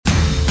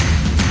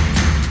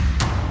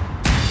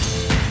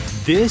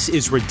This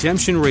is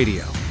Redemption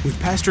Radio with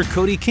Pastor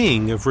Cody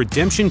King of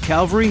Redemption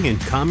Calvary in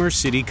Commerce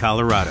City,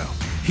 Colorado.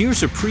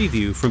 Here's a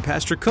preview from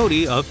Pastor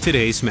Cody of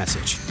today's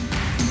message.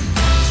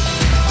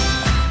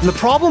 And the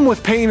problem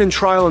with pain and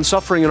trial and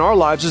suffering in our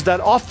lives is that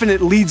often it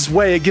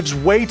gives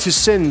way to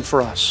sin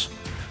for us.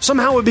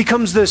 Somehow it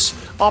becomes this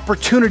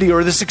opportunity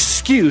or this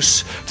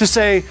excuse to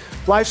say,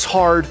 life's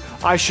hard,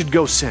 I should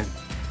go sin.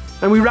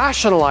 And we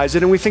rationalize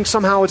it and we think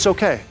somehow it's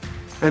okay.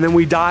 And then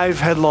we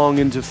dive headlong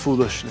into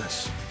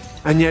foolishness.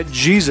 And yet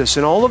Jesus,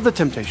 in all of the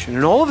temptation,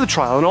 in all of the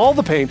trial, in all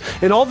the pain,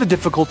 in all the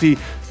difficulty,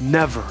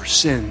 never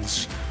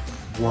sins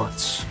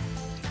once.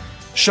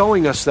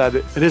 Showing us that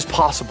it is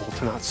possible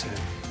to not sin,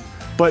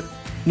 but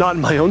not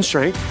in my own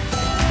strength.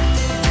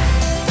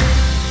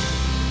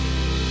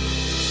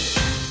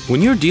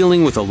 When you're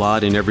dealing with a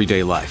lot in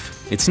everyday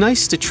life, it's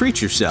nice to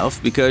treat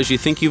yourself because you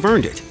think you've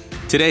earned it.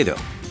 Today, though,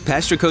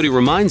 Pastor Cody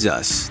reminds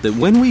us that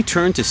when we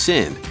turn to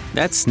sin,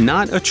 that's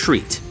not a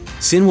treat.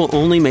 Sin will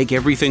only make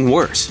everything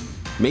worse.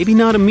 Maybe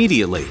not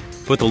immediately,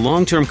 but the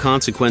long-term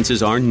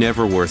consequences are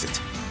never worth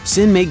it.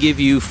 Sin may give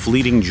you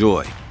fleeting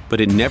joy,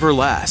 but it never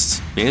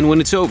lasts. And when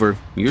it's over,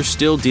 you're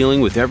still dealing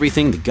with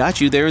everything that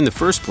got you there in the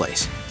first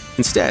place.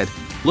 Instead,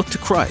 look to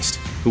Christ,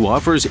 who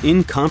offers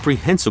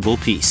incomprehensible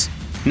peace.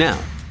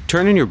 Now,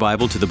 turn in your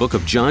Bible to the book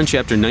of John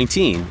chapter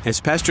 19 as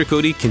Pastor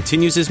Cody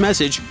continues his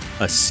message,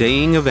 A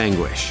Saying of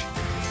Anguish.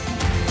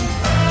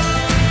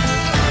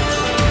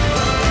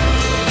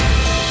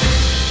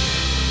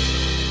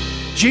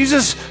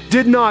 Jesus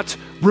did not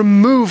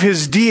remove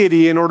his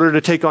deity in order to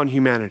take on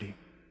humanity.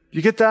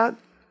 You get that?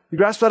 You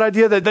grasp that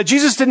idea? That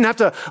Jesus didn't have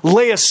to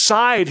lay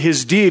aside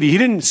his deity. He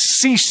didn't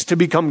cease to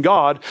become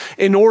God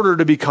in order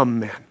to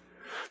become man.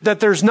 That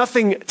there's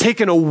nothing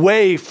taken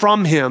away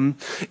from him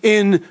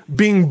in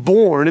being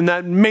born in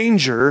that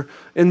manger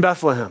in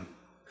Bethlehem.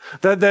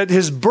 That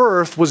his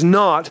birth was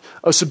not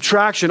a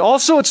subtraction.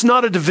 Also, it's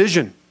not a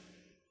division.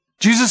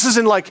 Jesus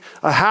isn't like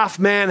a half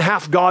man,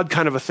 half God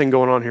kind of a thing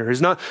going on here.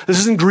 This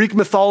isn't Greek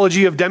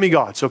mythology of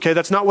demigods, okay?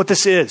 That's not what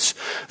this is.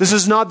 This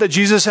is not that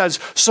Jesus has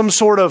some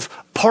sort of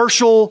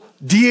partial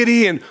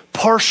deity and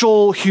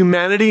partial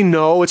humanity.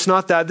 No, it's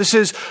not that. This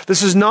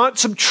is not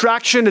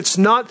subtraction. It's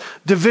not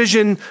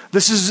division.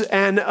 This is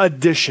an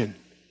addition.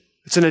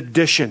 It's an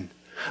addition.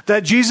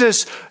 That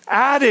Jesus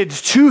added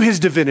to his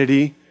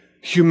divinity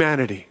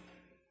humanity.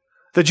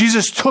 That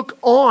Jesus took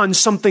on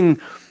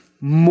something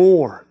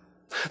more.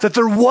 That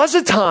there was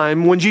a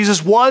time when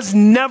Jesus was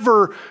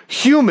never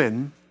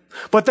human,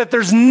 but that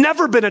there's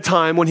never been a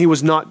time when he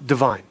was not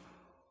divine.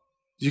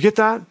 Do you get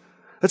that?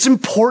 That's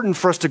important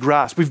for us to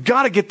grasp. We've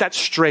got to get that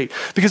straight,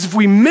 because if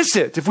we miss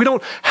it, if we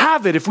don't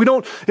have it, if we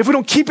don't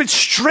keep it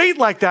straight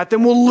like that,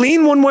 then we'll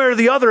lean one way or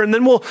the other, and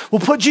then we'll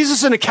put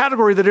Jesus in a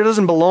category that he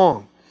doesn't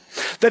belong.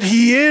 That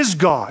he is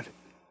God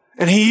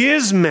and he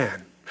is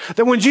man.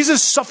 That when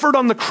Jesus suffered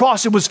on the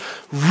cross, it was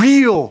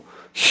real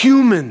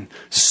human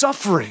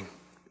suffering.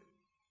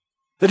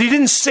 That he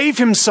didn't save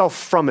himself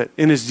from it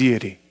in his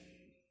deity.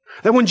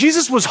 That when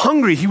Jesus was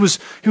hungry, he was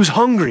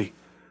hungry.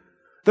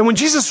 That when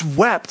Jesus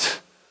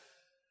wept,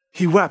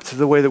 he wept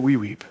the way that we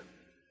weep.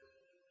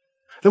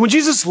 That when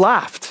Jesus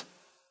laughed,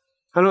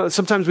 I know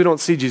sometimes we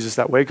don't see Jesus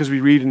that way because we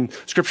read in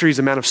Scripture he's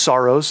a man of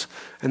sorrows,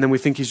 and then we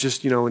think he's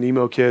just, an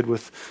emo kid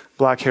with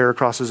black hair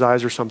across his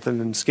eyes or something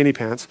and skinny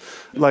pants.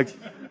 Like,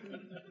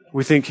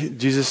 we think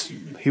Jesus,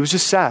 he was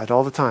just sad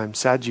all the time,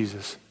 sad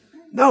Jesus.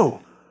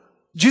 No.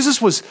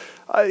 Jesus was,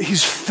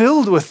 he's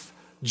filled with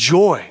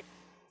joy.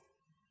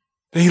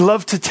 He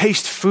loved to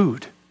taste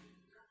food.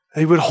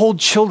 He would hold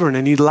children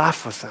and he'd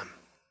laugh with them.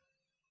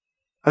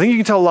 I think you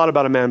can tell a lot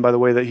about a man by the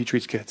way that he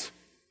treats kids.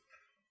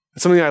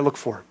 It's something I look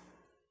for.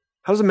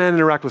 How does a man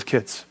interact with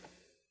kids?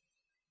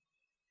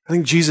 I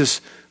think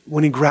Jesus,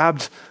 when he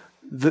grabbed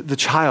the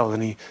child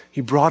and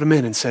he brought him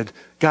in and said,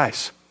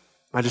 guys,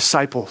 my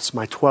disciples,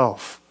 my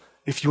 12,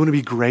 if you want to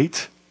be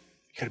great,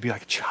 you got to be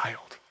like a child.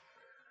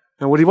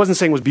 Now, what he wasn't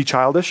saying was be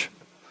childish.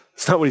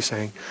 That's not what he's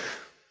saying.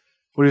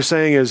 What he was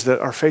saying is that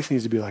our faith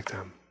needs to be like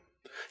them.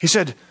 He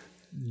said,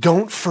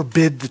 don't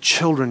forbid the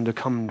children to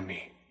come to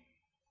me.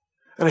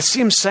 And I see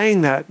him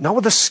saying that, not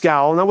with a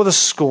scowl, not with a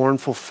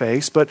scornful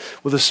face, but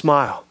with a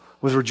smile,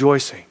 with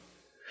rejoicing.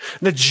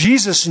 And that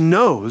Jesus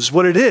knows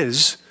what it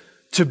is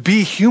to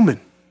be human.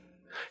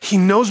 He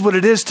knows what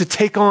it is to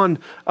take on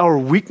our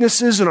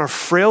weaknesses and our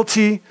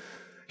frailty.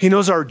 He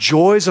knows our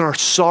joys and our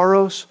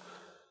sorrows.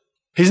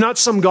 He's not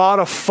some God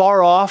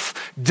afar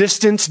off,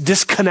 distant,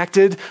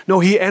 disconnected.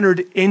 No, he entered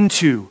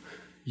into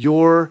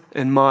your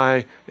and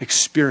my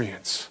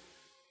experience,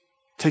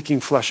 taking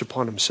flesh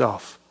upon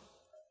himself.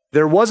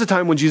 There was a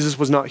time when Jesus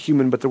was not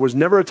human, but there was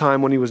never a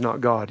time when he was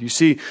not God. You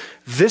see,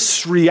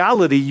 this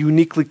reality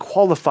uniquely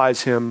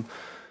qualifies him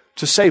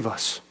to save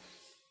us.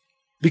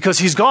 Because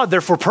he's God,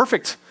 therefore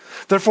perfect.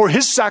 Therefore,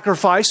 his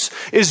sacrifice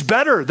is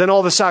better than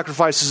all the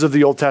sacrifices of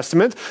the Old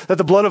Testament. That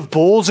the blood of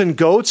bulls and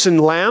goats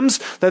and lambs,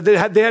 that they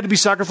had to be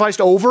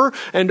sacrificed over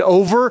and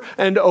over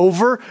and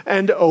over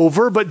and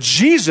over. But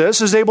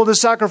Jesus is able to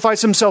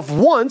sacrifice himself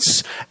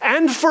once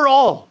and for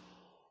all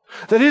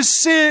That his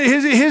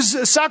sin,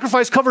 his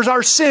sacrifice covers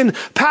our sin,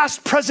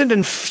 past, present,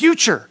 and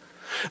future.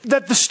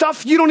 That the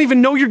stuff you don't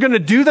even know you're going to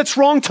do that's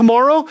wrong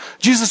tomorrow,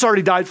 Jesus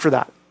already died for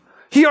that.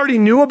 He already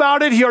knew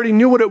about it. He already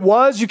knew what it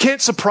was. You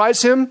can't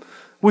surprise him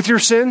with your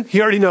sin.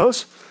 He already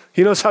knows.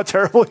 He knows how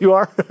terrible you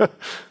are.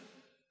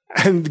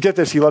 And get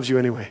this, he loves you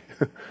anyway.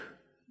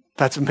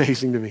 That's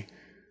amazing to me.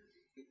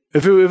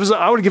 If it was,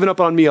 I would have given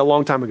up on me a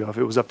long time ago if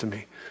it was up to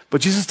me.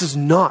 But Jesus does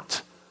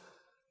not.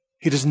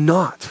 He does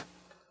not.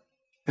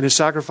 And his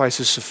sacrifice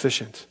is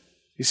sufficient.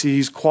 You see,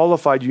 he's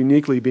qualified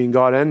uniquely, being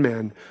God and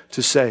man,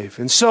 to save.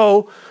 And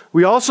so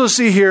we also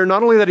see here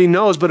not only that he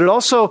knows, but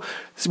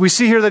we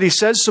see here that he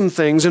says some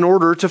things in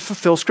order to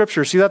fulfill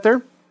Scripture. See that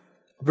there?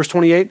 Verse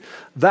 28,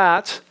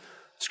 that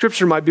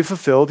Scripture might be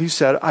fulfilled, he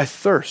said, I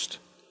thirst.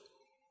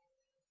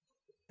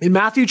 In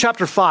Matthew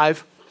chapter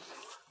 5,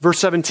 verse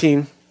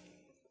 17,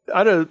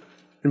 I'd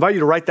invite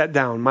you to write that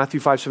down, Matthew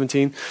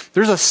 5:17.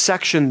 There's a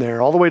section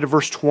there all the way to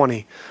verse 20.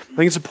 I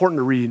think it's important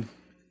to read.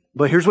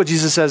 But here's what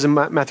Jesus says in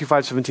Matthew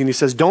 5:17. He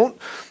says, don't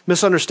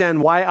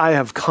misunderstand why I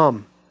have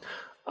come.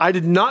 I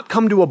did not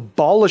come to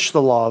abolish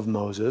the law of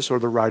Moses or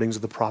the writings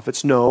of the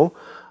prophets. No,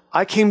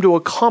 I came to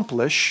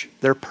accomplish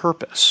their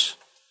purpose.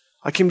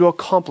 I came to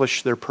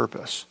accomplish their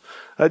purpose.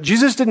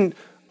 Jesus didn't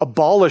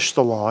abolish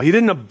the law. He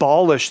didn't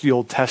abolish the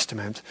Old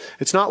Testament.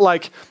 It's not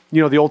like,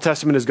 the Old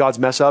Testament is God's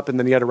mess up and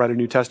then he had to write a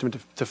New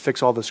Testament to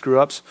fix all the screw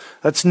ups.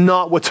 That's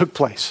not what took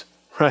place,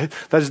 right?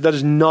 That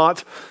is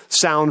not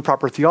sound,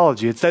 proper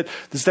theology. It's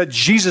that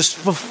Jesus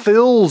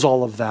fulfills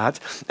all of that.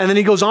 And then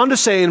he goes on to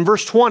say in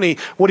verse 20,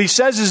 what he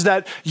says is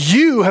that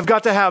you have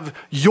got to have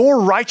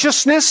your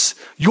righteousness,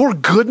 your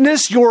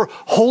goodness, your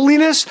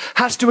holiness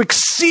has to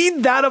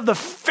exceed that of the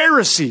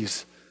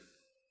Pharisees.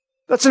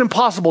 That's an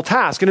impossible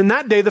task. And in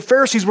that day, the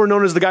Pharisees were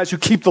known as the guys who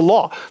keep the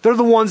law. They're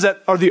the ones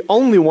that are the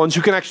only ones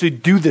who can actually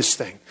do this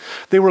thing.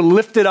 They were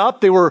lifted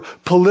up. They were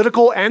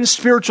political and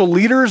spiritual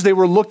leaders. They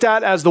were looked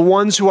at as the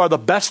ones who are the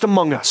best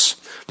among us.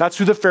 That's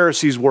who the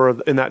Pharisees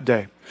were in that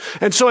day.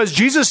 And so as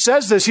Jesus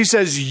says this, he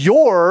says,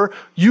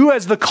 you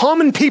as the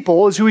common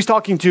people is who he's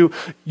talking to,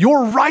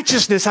 your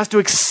righteousness has to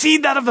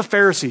exceed that of the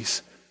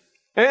Pharisees.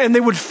 And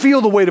they would feel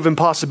the weight of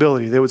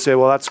impossibility. They would say,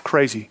 well, that's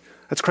crazy.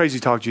 That's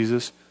crazy talk,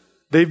 Jesus.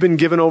 They've been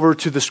given over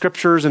to the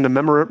scriptures and to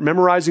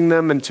memorizing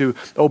them and to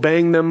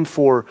obeying them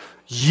for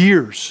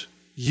years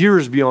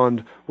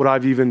beyond what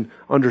I've even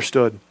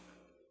understood.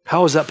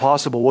 How is that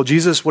possible? Well,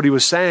 Jesus, what he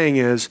was saying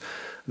is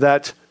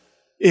that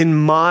in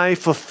my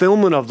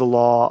fulfillment of the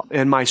law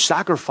and my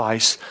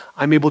sacrifice,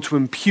 I'm able to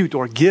impute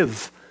or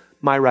give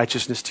my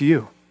righteousness to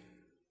you.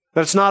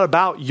 That it's not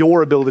about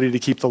your ability to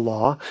keep the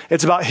law.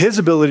 It's about his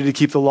ability to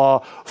keep the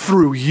law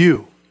through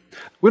you.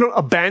 We don't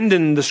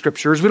abandon the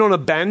scriptures. We don't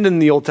abandon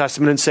the Old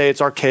Testament and say it's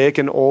archaic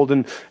and old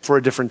and for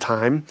a different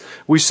time.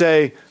 We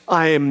say,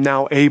 I am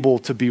now able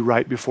to be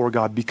right before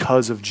God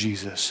because of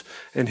Jesus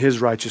and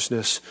his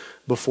righteousness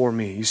before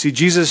me. You see,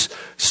 Jesus'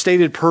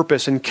 stated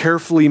purpose and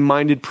carefully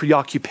minded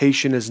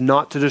preoccupation is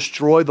not to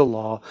destroy the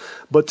law,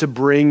 but to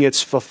bring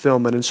its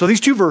fulfillment. And so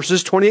these two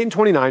verses, 28 and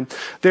 29,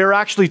 they are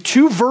actually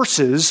two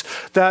verses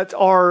that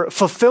are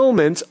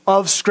fulfillment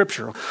of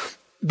Scripture.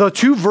 The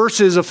two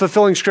verses of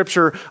fulfilling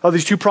Scripture of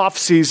these two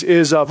prophecies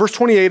is verse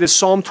 28 is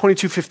Psalm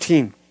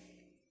 22:15.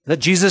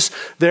 That Jesus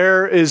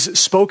there is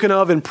spoken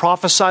of and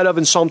prophesied of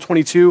in Psalm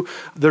 22.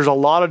 There's a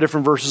lot of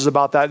different verses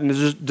about that, and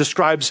it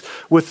describes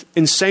with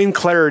insane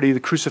clarity the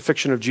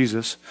crucifixion of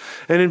Jesus.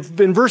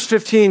 And in verse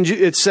 15,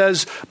 it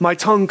says, my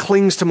tongue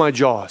clings to my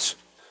jaws,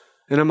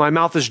 and my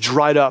mouth is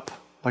dried up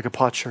like a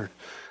potsherd.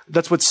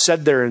 That's what's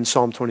said there in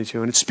Psalm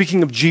 22. And it's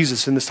speaking of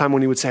Jesus in this time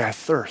when he would say, I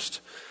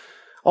thirst.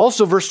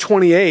 Also, verse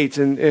 28,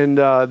 and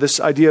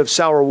this idea of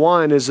sour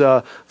wine is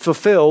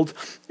fulfilled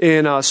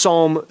in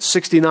Psalm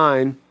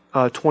 69,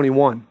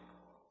 21.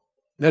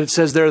 That it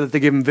says there that they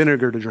gave him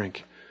vinegar to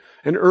drink.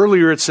 And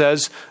earlier it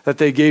says that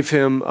they gave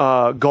him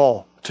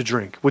gall to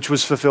drink, which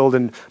was fulfilled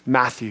in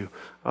Matthew.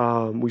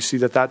 We see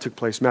that took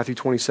place, Matthew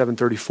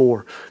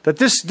 27:34. That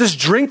this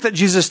drink that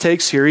Jesus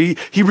takes here,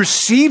 he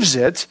receives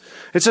it.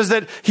 It says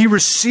that he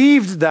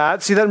received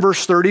that. See that in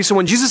verse 30. So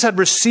when Jesus had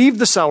received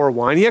the sour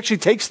wine, he actually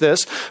takes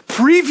this.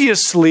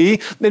 Previously,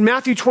 in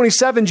Matthew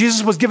 27,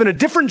 Jesus was given a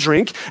different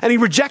drink and he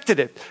rejected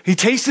it. He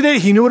tasted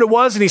it, he knew what it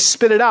was, and he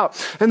spit it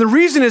out. And the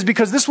reason is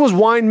because this was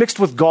wine mixed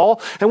with gall.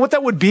 And what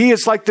that would be,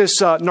 it's like this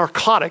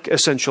narcotic,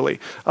 essentially.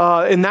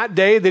 In that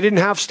day, they didn't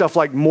have stuff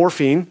like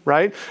morphine,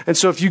 right? And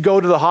so if you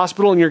go to the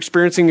hospital and you're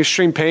experiencing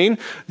extreme pain,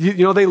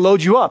 they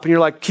load you up and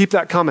you're like, keep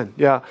that coming.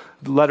 Yeah,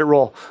 let it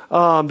roll.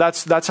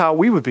 That's how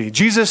we would be.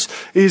 Jesus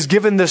is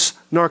given this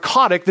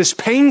narcotic, this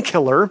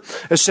painkiller,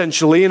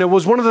 essentially, and it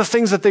was one of the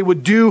things that they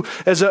would do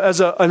as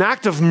an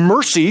act of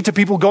mercy to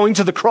people going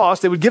to the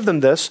cross. They would give them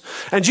this.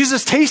 And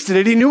Jesus tasted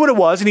it. He knew what it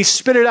was and he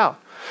spit it out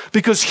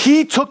because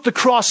he took the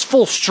cross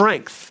full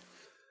strength.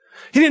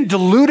 He didn't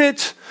dilute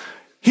it.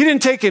 He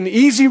didn't take an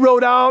easy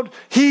road out.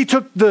 He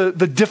took the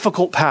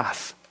difficult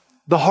path,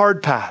 the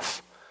hard path.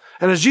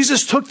 And as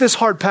Jesus took this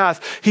hard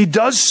path, he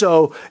does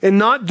so in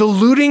not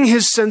diluting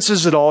his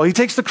senses at all. He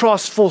takes the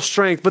cross full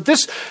strength. But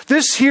this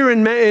here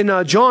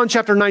in John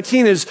chapter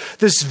 19 is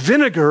this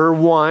vinegar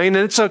wine,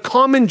 and it's a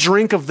common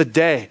drink of the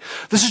day.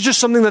 This is just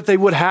something that they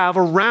would have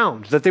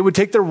around, that they would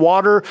take their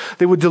water,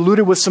 they would dilute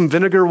it with some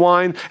vinegar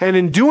wine, and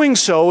in doing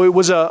so, it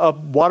was a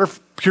water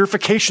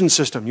purification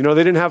system. You know,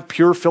 they didn't have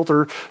pure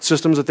filter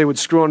systems that they would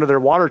screw onto their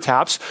water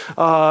taps.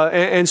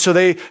 And so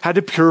they had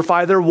to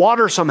purify their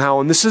water somehow.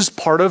 And this is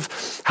part of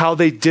how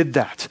they did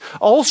that.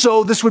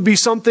 Also, this would be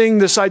something,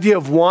 this idea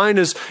of wine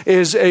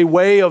is a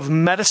way of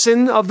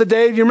medicine of the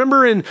day. You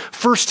remember in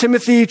 1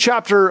 Timothy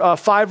chapter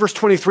 5, verse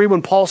 23,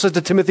 when Paul says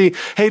to Timothy,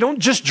 hey, don't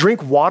just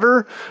drink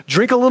water,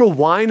 drink a little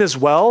wine as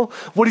well.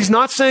 What he's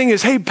not saying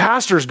is, hey,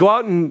 pastors, go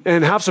out and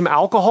have some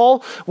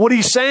alcohol. What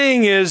he's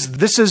saying is,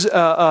 this is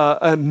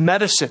a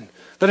medicine.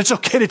 That it's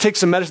okay to take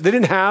some medicine. They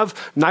didn't have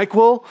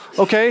NyQuil,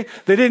 okay?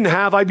 They didn't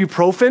have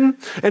ibuprofen.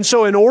 And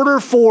so in order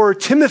for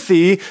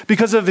Timothy,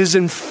 because of his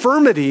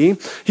infirmity,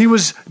 he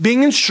was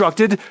being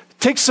instructed,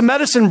 take some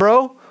medicine,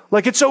 bro.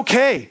 Like, it's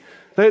okay.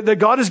 That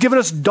God has given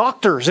us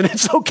doctors, and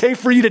it's okay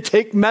for you to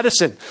take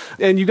medicine.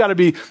 And you got to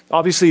be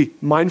obviously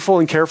mindful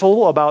and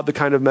careful about the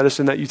kind of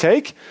medicine that you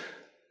take.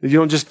 You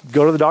don't just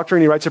go to the doctor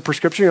and he writes a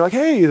prescription. You're like,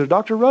 hey, the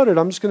doctor wrote it.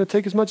 I'm just going to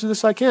take as much of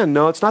this as I can.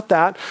 No, it's not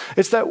that.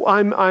 It's that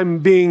I'm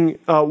being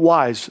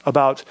wise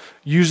about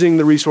using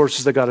the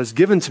resources that God has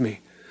given to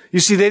me. You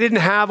see, they didn't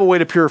have a way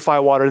to purify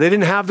water. They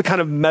didn't have the kind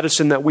of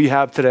medicine that we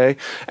have today.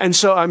 And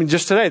so,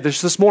 just today,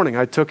 this morning,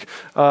 I took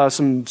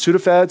some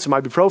Sudafed, some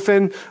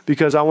ibuprofen,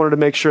 because I wanted to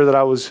make sure that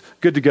I was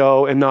good to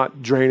go and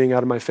not draining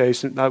out of my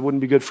face. And that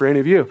wouldn't be good for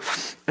any of you.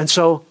 And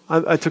so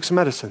I took some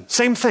medicine.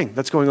 Same thing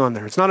that's going on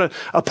there. It's not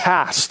a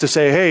pass to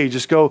say, hey,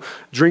 just go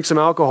drink some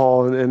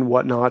alcohol and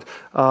whatnot.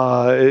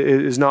 It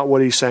is not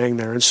what he's saying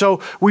there. And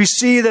so we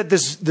see that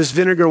this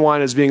vinegar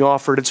wine is being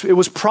offered. It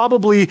was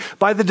probably,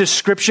 by the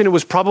description, it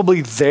was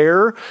probably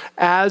there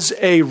as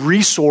a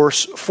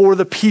resource for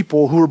the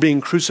people who were being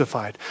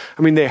crucified.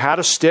 I mean, they had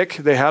a stick,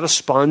 they had a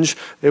sponge.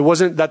 It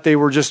wasn't that they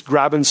were just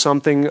grabbing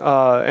something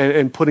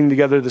and putting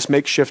together this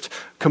makeshift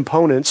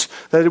components.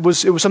 That it was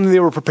something they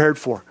were prepared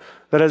for.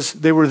 That as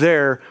they were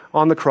there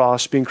on the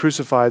cross being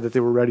crucified, that they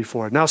were ready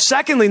for it. Now,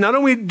 secondly, not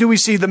only do we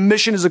see the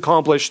mission is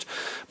accomplished,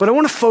 but I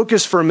want to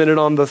focus for a minute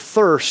on the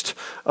thirst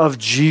of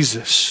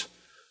Jesus.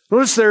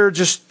 Notice there are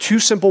just two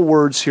simple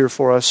words here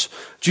for us.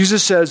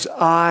 Jesus says,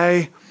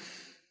 I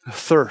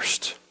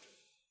thirst.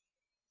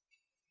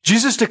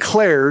 Jesus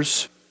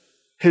declares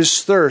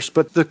his thirst,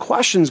 but the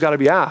question's got to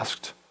be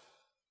asked.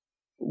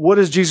 What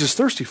is Jesus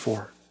thirsty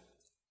for?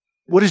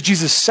 What is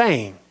Jesus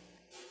saying?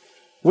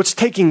 What's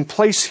taking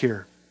place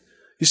here?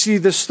 You see,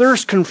 this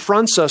thirst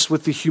confronts us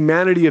with the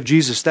humanity of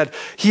Jesus, that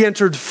he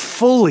entered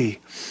fully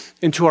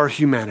into our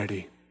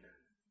humanity.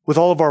 With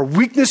all of our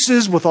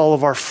weaknesses, with all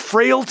of our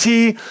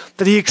frailty,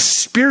 that he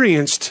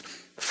experienced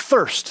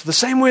thirst the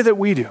same way that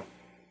we do.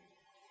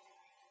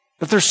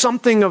 That there's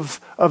something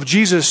of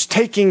Jesus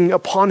taking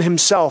upon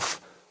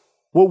himself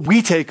what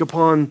we take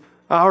upon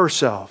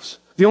ourselves.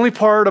 The only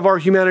part of our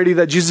humanity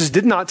that Jesus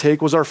did not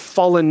take was our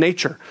fallen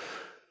nature.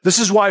 This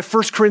is why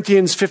 1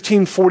 Corinthians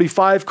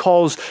 15:45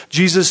 calls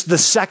Jesus the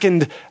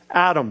second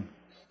Adam.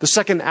 The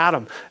second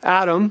Adam.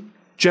 Adam,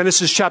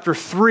 Genesis chapter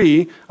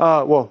 3,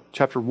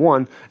 chapter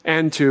 1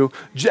 and 2.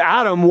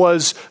 Adam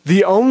was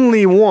the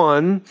only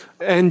one,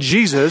 and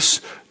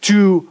Jesus,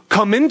 to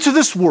come into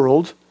this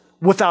world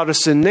without a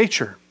sin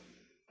nature.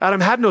 Adam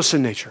had no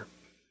sin nature.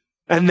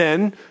 And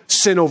then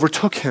sin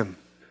overtook him.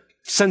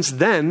 Since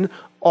then,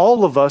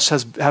 all of us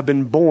have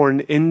been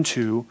born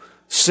into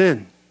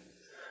sin.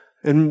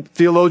 And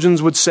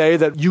theologians would say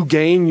that you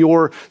gain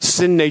your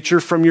sin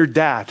nature from your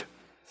dad.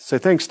 Say,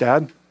 thanks,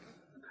 Dad.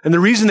 And the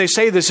reason they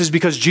say this is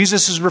because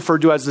Jesus is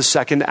referred to as the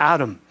second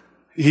Adam.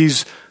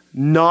 He's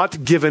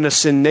not given a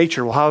sin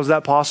nature. Well, how is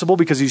that possible?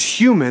 Because he's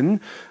human.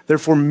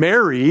 Therefore,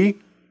 Mary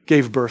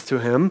gave birth to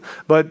him.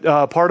 But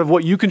part of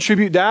what you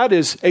contribute, Dad,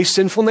 is a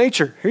sinful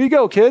nature. Here you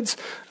go, kids.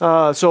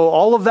 So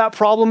all of that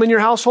problem in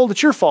your household,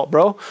 it's your fault,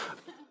 bro.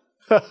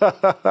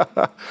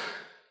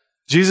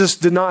 Jesus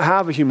did not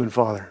have a human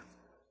father.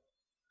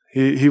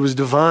 He was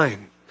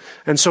divine.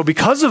 And so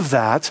because of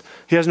that,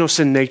 he has no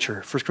sin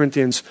nature. 1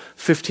 Corinthians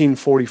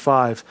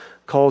 15:45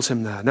 calls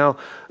him that. Now,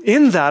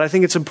 in that, I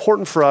think it's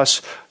important for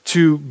us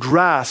to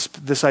grasp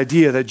this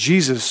idea that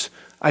Jesus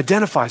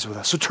identifies with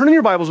us. So turn in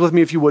your Bibles with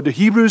me, if you would, to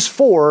Hebrews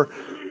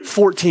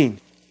 4:14.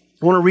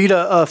 I want to read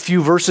a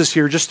few verses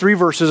here, just 3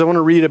 verses. I want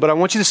to read it, but I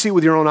want you to see it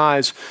with your own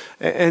eyes.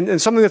 And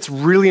something that's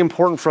really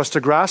important for us to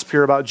grasp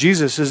here about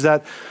Jesus is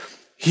that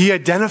he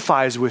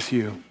identifies with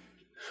you.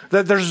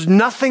 That there's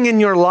nothing in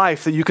your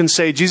life that you can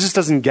say, Jesus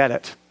doesn't get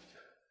it.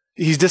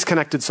 He's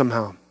disconnected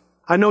somehow.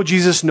 I know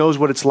Jesus knows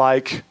what it's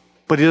like,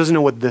 but he doesn't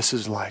know what this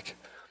is like.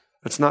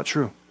 That's not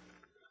true.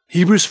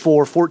 Hebrews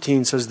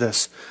 4:14 says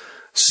this,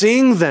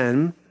 seeing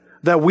then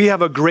that we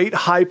have a great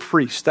high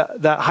priest,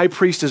 that high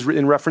priest is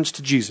in reference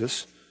to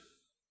Jesus.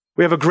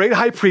 We have a great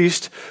high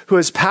priest who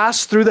has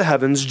passed through the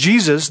heavens,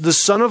 Jesus, the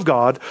Son of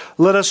God.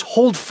 Let us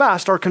hold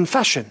fast our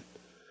confession.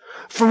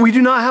 For we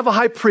do not have a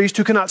high priest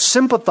who cannot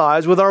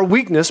sympathize with our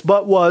weakness,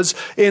 but was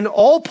in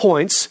all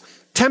points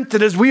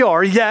tempted as we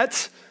are,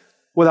 yet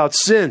without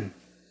sin.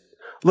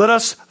 Let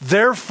us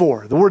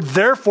therefore, the word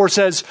therefore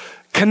says,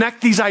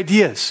 connect these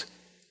ideas.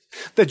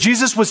 That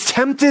Jesus was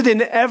tempted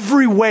in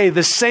every way,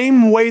 the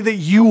same way that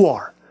you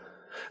are.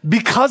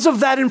 Because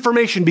of that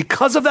information,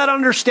 because of that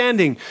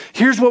understanding,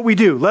 here's what we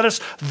do. Let us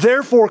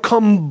therefore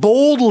come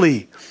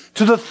boldly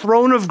to the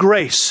throne of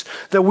grace,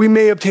 that we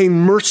may obtain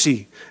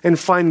mercy and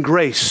find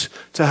grace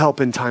to help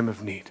in time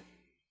of need.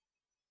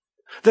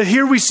 That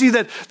here we see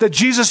that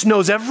Jesus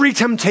knows every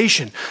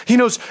temptation. He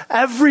knows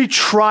every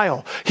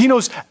trial. He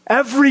knows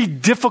every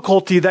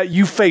difficulty that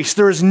you face.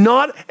 There is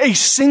not a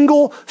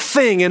single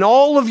thing in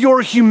all of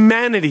your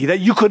humanity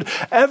that you could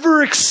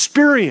ever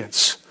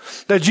experience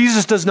that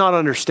Jesus does not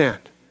understand.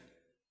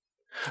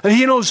 That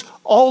he knows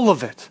all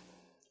of it.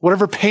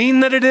 Whatever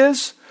pain that it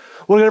is,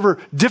 whatever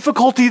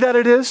difficulty that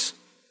it is,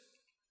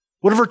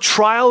 whatever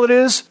trial it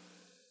is,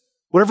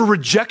 whatever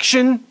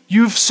rejection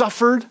you've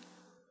suffered,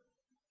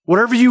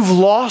 whatever you've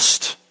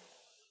lost,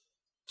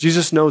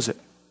 Jesus knows it.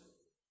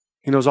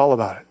 He knows all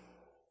about it.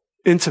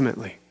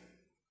 Intimately.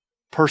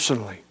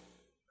 Personally.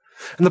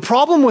 And the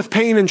problem with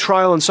pain and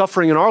trial and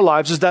suffering in our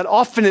lives is that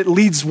often it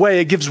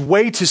gives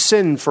way to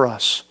sin for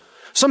us.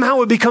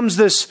 Somehow it becomes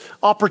this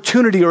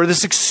opportunity or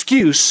this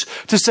excuse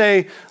to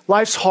say,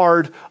 life's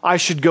hard, I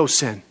should go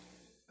sin.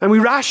 And we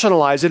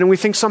rationalize it and we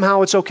think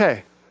somehow it's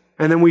okay.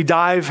 And then we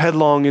dive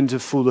headlong into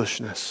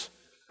foolishness.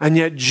 And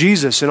yet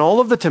Jesus, in all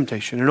of the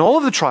temptation, in all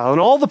of the trial, in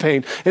all the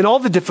pain, in all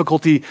the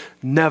difficulty,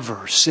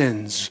 never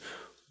sins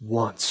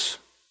once.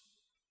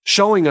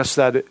 Showing us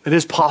that it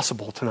is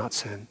possible to not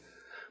sin,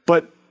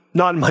 but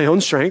not in my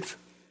own strength.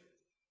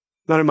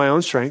 Not in my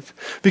own strength.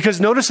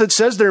 Because notice it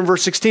says there in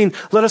verse 16,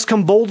 let us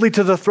come boldly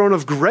to the throne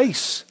of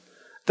grace,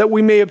 that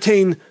we may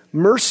obtain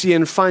mercy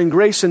and find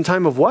grace in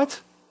time of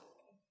what?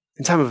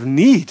 In time of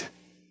need.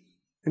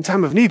 In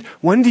time of need.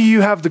 When do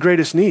you have the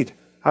greatest need?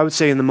 I would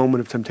say in the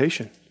moment of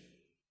temptation.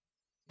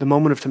 The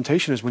moment of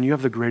temptation is when you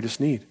have the greatest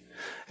need.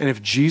 And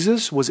if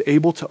Jesus was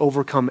able to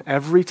overcome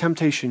every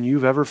temptation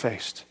you've ever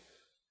faced,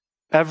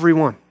 every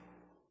one,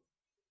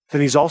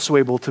 then he's also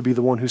able to be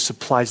the one who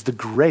supplies the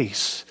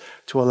grace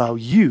to allow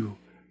you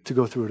to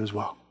go through it as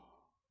well.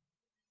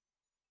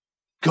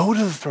 Go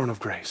to the throne of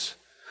grace.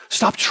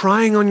 Stop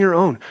trying on your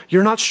own.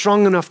 You're not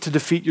strong enough to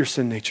defeat your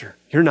sin nature.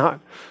 You're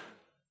not.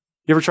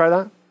 You ever try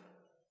that?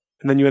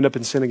 And then you end up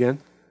in sin again?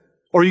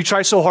 Or you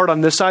try so hard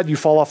on this side, you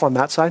fall off on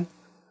that side?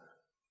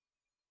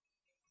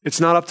 It's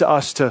not up to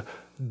us to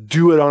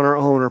do it on our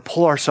own or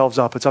pull ourselves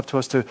up. It's up to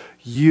us to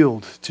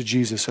yield to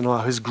Jesus and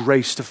allow his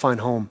grace to find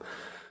home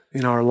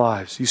in our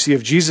lives. You see,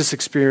 if Jesus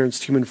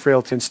experienced human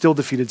frailty and still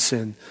defeated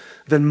sin,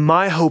 then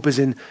my hope is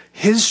in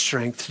his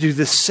strength to do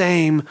the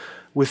same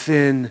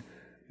within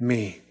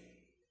me.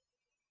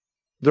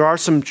 There are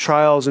some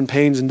trials and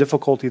pains and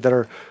difficulty that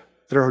are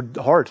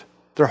hard.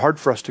 They're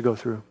hard for us to go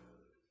through.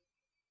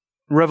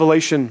 In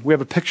Revelation, we have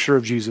a picture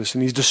of Jesus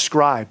and he's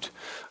described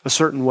a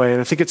certain way.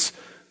 And I think it's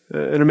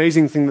an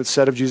amazing thing that's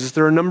said of Jesus.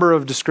 There are a number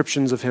of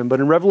descriptions of him,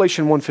 but in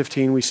Revelation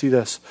 1:15, we see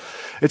this.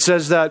 It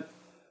says that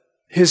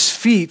his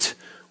feet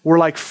were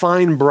like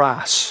fine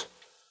brass,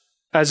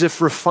 as if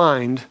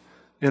refined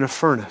in a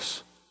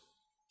furnace.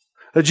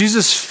 That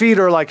Jesus' feet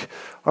are like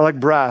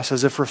brass,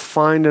 as if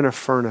refined in a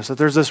furnace. That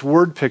there's this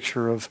word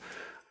picture of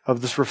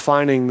this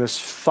refining, this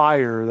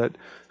fire that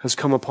has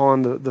come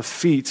upon the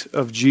feet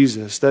of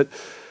Jesus. That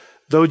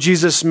though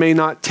Jesus may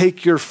not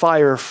take your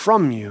fire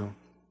from you,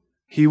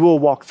 he will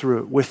walk through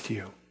it with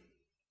you.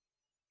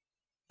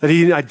 That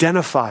he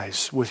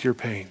identifies with your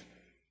pain.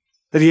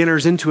 That he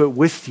enters into it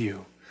with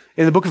you.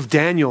 In the book of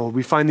Daniel,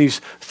 we find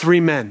these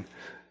three men,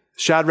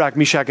 Shadrach,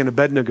 Meshach, and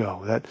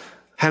Abednego, that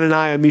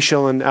Hananiah,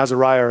 Mishael, and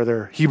Azariah are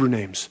their Hebrew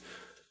names.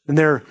 And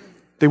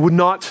they would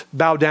not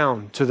bow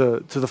down to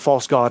the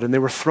false god, and they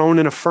were thrown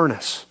in a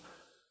furnace.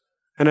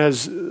 And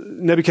as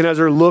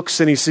Nebuchadnezzar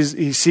looks and he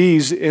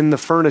sees in the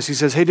furnace, he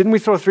says, hey, didn't we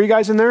throw 3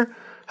 guys in there?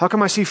 How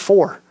come I see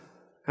 4?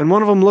 And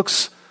one of them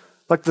looks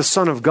like the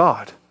Son of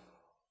God.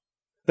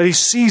 That he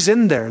sees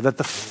in there that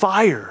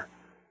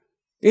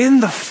in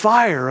the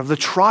fire of the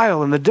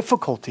trial and the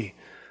difficulty,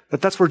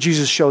 that's where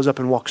Jesus shows up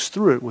and walks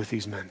through it with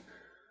these men.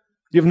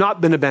 You've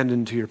not been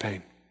abandoned to your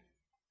pain.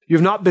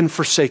 You've not been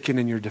forsaken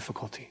in your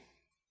difficulty.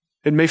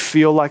 It may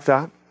feel like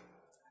that.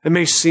 It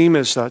may seem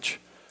as such,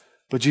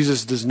 but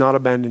Jesus does not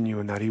abandon you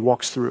in that. He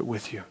walks through it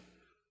with you.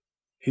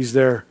 He's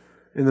there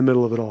in the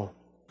middle of it all.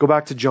 Go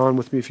back to John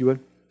with me, if you would.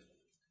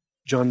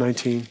 John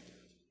 19.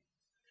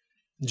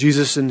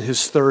 Jesus in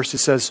his thirst, it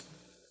says,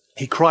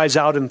 he cries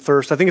out in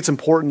thirst. I think it's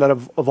important that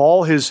of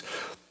all his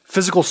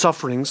physical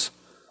sufferings,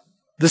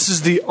 this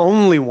is the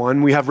only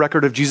one we have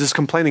record of Jesus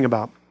complaining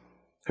about.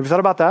 Have you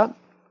thought about that?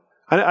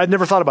 I'd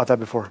never thought about that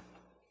before.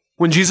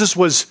 When Jesus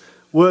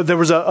there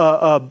was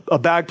a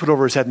bag put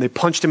over his head and they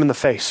punched him in the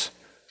face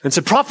and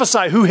said,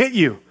 prophesy, who hit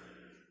you?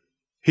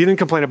 He didn't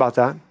complain about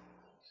that.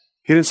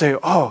 He didn't say,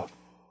 oh,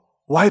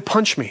 why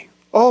punch me?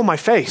 Oh, my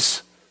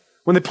face.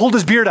 When they pulled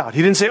his beard out,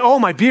 he didn't say, oh,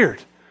 my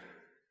beard.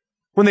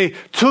 When they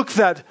took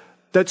that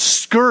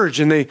scourge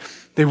and they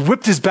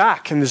whipped his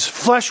back and his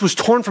flesh was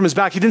torn from his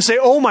back, he didn't say,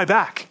 "Oh, my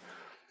back."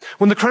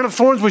 When the crown of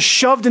thorns was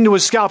shoved into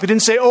his scalp, he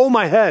didn't say, "Oh,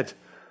 my head."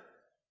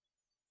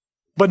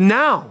 But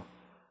now,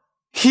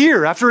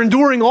 here, after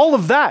enduring all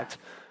of that,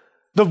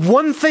 the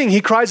one thing he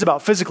cries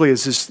about physically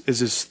is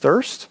his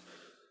thirst.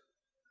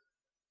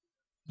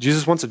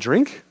 Jesus wants a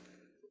drink?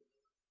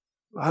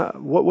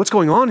 What's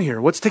going on here?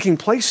 What's taking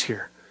place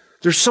here?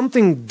 There's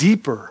something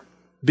deeper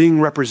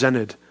being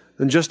represented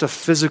than just a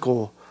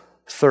physical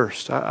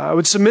thirst. I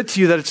would submit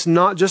to you that it's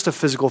not just a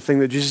physical thing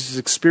that Jesus is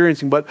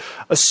experiencing, but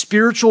a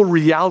spiritual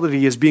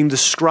reality is being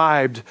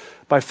described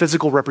by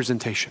physical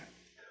representation.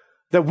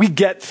 That we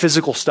get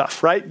physical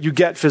stuff, right? You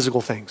get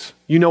physical things.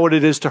 You know what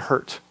it is to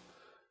hurt.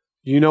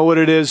 You know what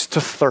it is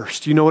to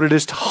thirst. You know what it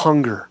is to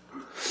hunger.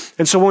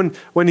 And so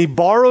when he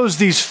borrows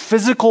these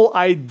physical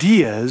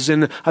ideas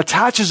and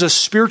attaches a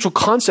spiritual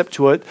concept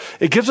to it,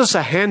 it gives us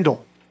a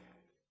handle.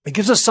 It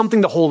gives us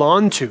something to hold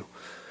on to.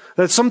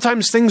 That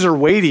sometimes things are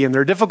weighty and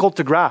they're difficult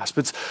to grasp.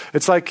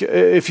 It's like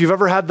if you've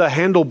ever had the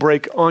handle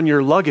break on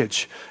your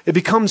luggage, it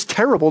becomes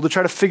terrible to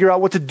try to figure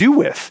out what to do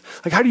with.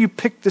 Like, how do you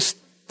pick this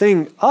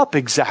thing up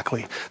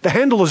exactly? The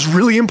handle is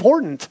really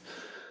important.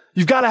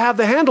 You've got to have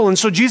the handle. And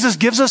so Jesus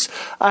gives us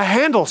a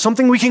handle,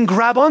 something we can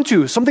grab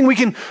onto, something we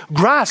can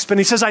grasp. And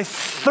he says, "I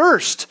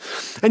thirst."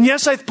 And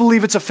yes, I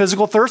believe it's a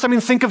physical thirst. I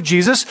mean, think of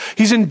Jesus.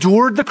 He's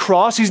endured the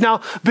cross. He's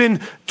now been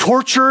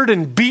tortured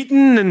and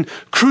beaten and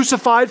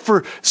crucified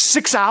for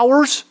 6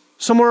 hours,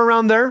 somewhere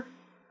around there.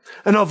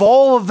 And of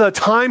all of the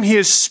time he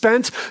has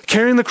spent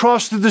carrying the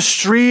cross through the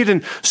street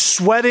and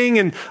sweating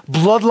and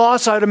blood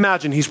loss, I'd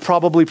imagine he's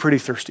probably pretty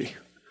thirsty.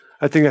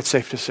 I think that's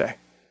safe to say.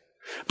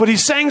 But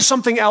he's saying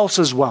something else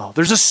as well.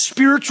 There's a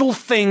spiritual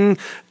thing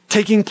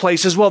taking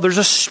place as well. There's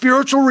a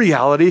spiritual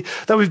reality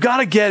that we've got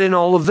to get in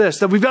all of this,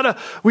 that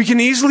we can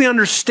easily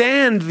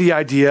understand the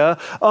idea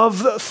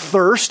of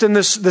thirst and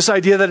this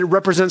idea that it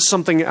represents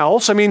something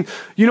else. I mean,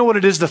 you know what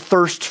it is, the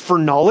thirst for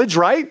knowledge,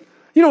 right?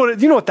 You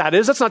know what that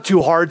is. That's not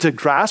too hard to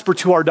grasp or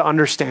too hard to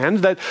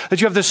understand, that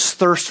you have this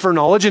thirst for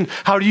knowledge. And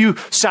how do you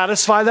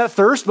satisfy that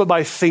thirst? But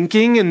by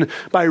thinking and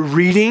by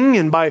reading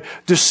and by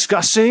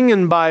discussing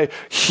and by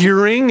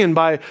hearing and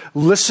by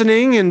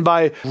listening and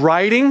by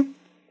writing.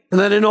 And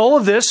then in all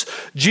of this,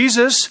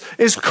 Jesus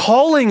is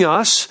calling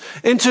us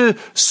into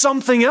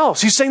something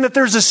else. He's saying that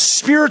there's a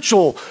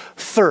spiritual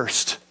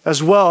thirst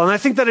as well. And I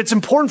think that it's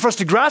important for us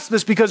to grasp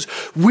this because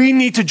we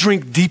need to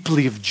drink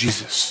deeply of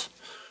Jesus.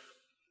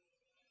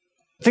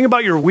 Think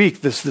about your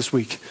week this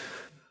week.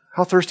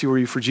 How thirsty were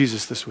you for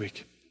Jesus this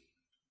week?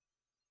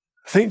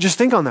 Just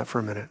think on that for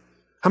a minute.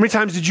 How many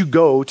times did you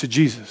go to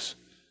Jesus?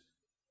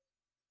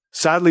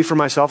 Sadly for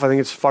myself, I think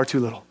it's far too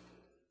little.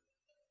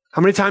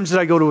 How many times did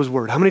I go to his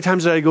word? How many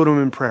times did I go to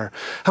him in prayer?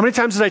 How many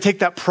times did I take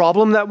that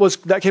problem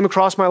that came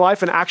across my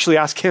life and actually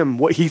ask him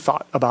what he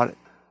thought about it?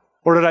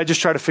 Or did I just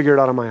try to figure it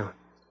out on my own?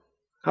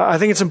 I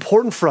think it's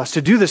important for us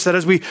to do this, that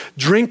as we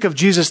drink of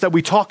Jesus, that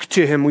we talk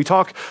to him, we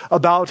talk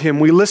about him,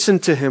 we listen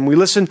to him, we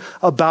listen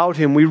about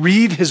him, we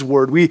read his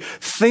word, we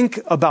think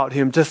about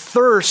him. To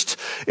thirst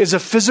is a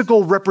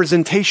physical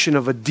representation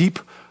of a deep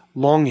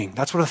longing.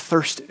 That's what a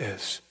thirst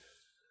is.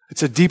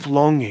 It's a deep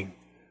longing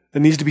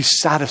that needs to be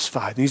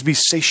satisfied, needs to be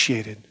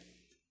satiated.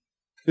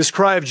 This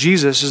cry of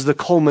Jesus is the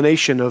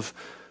culmination of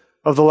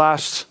the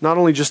last, not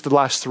only just the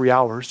last 3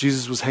 hours.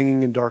 Jesus was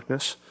hanging in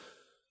darkness.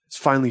 It's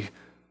finally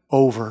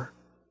over.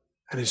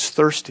 And is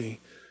thirsty.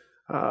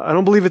 I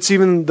don't believe it's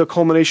even the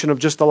culmination of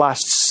just the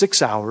last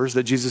 6 hours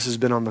that Jesus has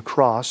been on the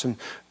cross and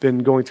been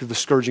going through the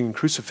scourging and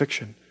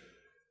crucifixion.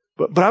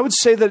 But I would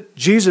say that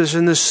Jesus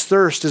in this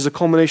thirst is a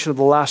culmination of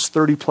the last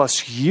 30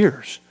 plus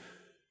years.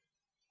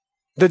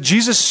 That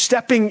Jesus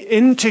stepping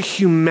into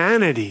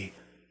humanity,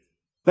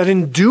 that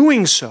in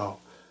doing so,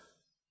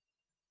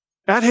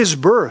 at his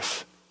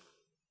birth,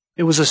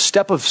 it was a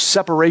step of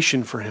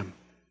separation for him.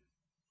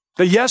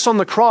 That yes, on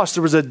the cross,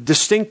 there was a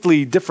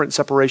distinctly different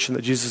separation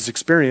that Jesus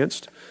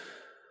experienced.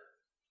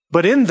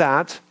 But in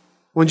that,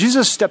 when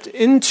Jesus stepped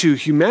into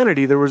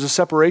humanity, there was a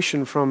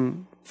separation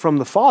from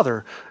the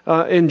Father.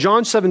 In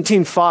John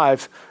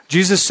 17:5,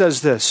 Jesus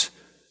says this,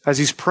 as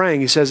he's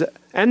praying, he says,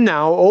 "And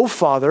now, O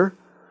Father,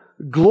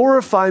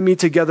 glorify me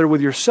together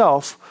with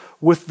yourself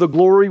with the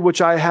glory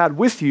which I had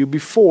with you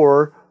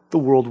before the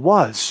world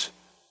was."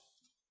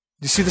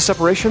 Do you see the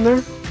separation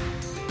there?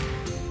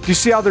 Do you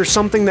see how there's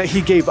something that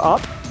he gave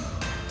up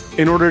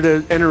in order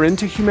to enter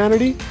into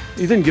humanity?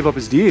 He didn't give up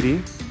his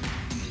deity,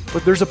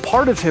 but there's a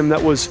part of him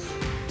that was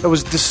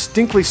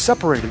distinctly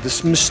separated,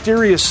 this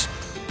mysterious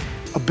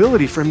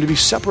ability for him to be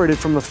separated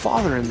from the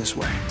Father in this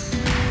way.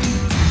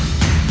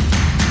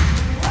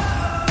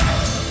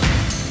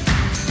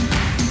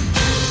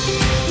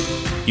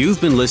 You've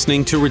been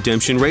listening to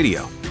Redemption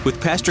Radio with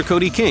Pastor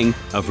Cody King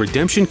of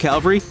Redemption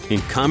Calvary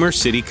in Commerce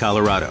City,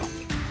 Colorado.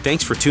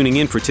 Thanks for tuning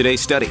in for today's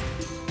study.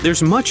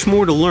 There's much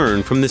more to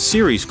learn from this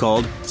series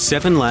called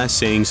 7 Last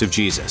Sayings of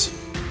Jesus.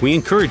 We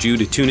encourage you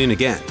to tune in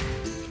again.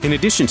 In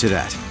addition to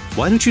that,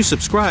 why don't you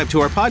subscribe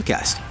to our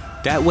podcast?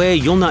 That way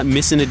you'll not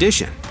miss an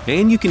edition,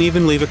 and you can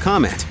even leave a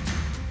comment.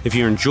 If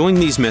you're enjoying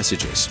these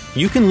messages,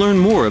 you can learn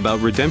more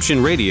about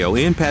Redemption Radio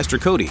and Pastor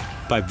Cody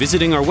by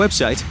visiting our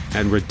website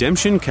at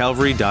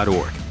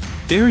redemptioncalvary.org.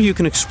 There you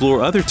can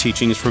explore other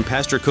teachings from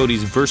Pastor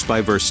Cody's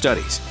verse-by-verse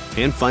studies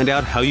and find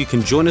out how you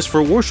can join us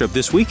for worship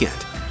this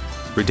weekend.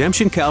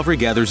 Redemption Calvary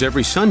gathers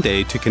every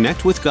Sunday to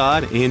connect with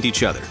God and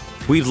each other.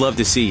 We'd love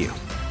to see you.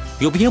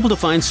 You'll be able to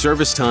find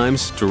service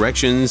times,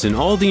 directions, and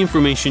all the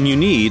information you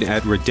need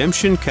at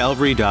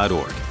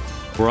redemptioncalvary.org.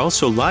 We're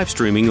also live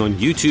streaming on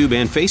YouTube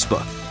and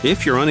Facebook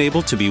if you're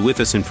unable to be with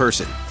us in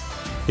person.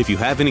 If you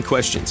have any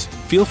questions,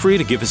 feel free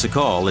to give us a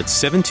call at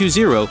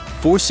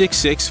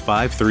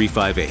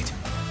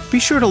 720-466-5358. Be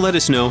sure to let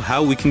us know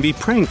how we can be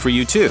praying for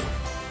you too.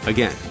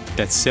 Again,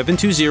 that's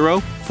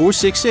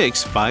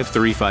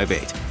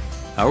 720-466-5358.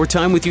 Our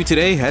time with you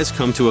today has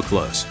come to a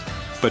close,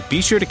 but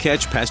be sure to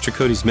catch Pastor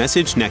Cody's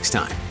message next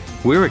time.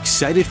 We're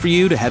excited for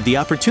you to have the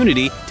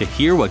opportunity to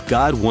hear what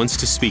God wants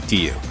to speak to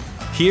you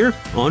here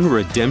on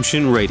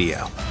Redemption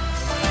Radio.